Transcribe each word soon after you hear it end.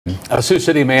A Sioux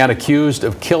City man accused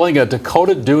of killing a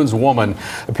Dakota Dunes woman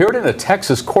appeared in a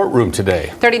Texas courtroom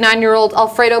today. 39-year-old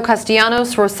Alfredo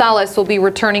Castellanos Rosales will be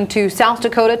returning to South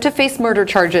Dakota to face murder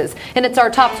charges. And it's our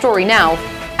top story now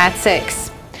at 6.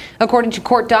 According to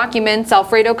court documents,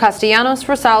 Alfredo Castellanos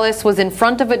Rosales was in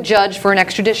front of a judge for an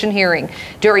extradition hearing.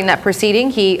 During that proceeding,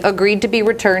 he agreed to be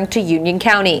returned to Union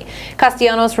County.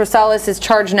 Castellanos Rosales is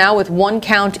charged now with 1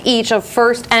 count each of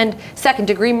first and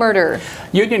second-degree murder.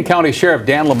 Union County Sheriff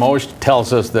Dan Limoges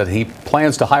tells us that he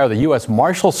plans to hire the U.S.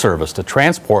 Marshal Service to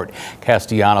transport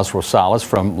Castellanos Rosales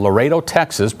from Laredo,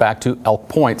 Texas, back to Elk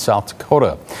Point, South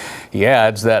Dakota. He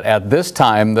adds that at this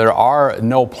time there are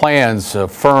no plans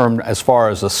firm as far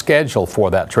as a schedule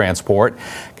for that transport.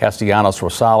 Castellanos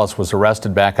Rosales was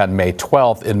arrested back on May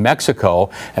 12th in Mexico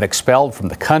and expelled from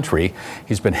the country.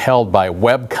 He's been held by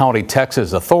Webb County,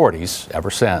 Texas authorities ever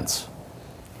since.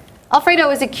 Alfredo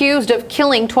is accused of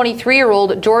killing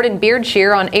 23-year-old Jordan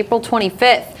Beardshear on April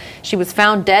 25th. She was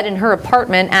found dead in her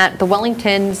apartment at the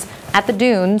Wellington's at the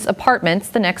Dunes Apartments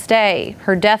the next day.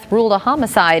 Her death ruled a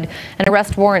homicide. An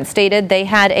arrest warrant stated they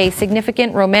had a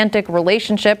significant romantic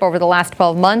relationship over the last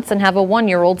 12 months and have a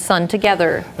 1-year-old son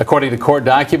together. According to court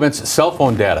documents, cell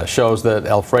phone data shows that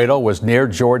Alfredo was near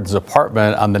Jordan's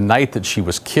apartment on the night that she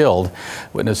was killed.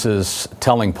 Witnesses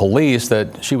telling police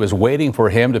that she was waiting for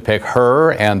him to pick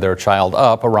her and their child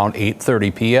up around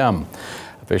 8:30 p.m.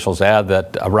 Officials add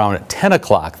that around 10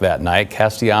 o'clock that night,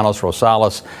 Castellanos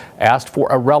Rosales asked for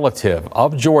a relative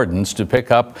of Jordan's to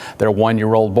pick up their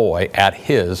 1-year-old boy at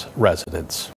his residence.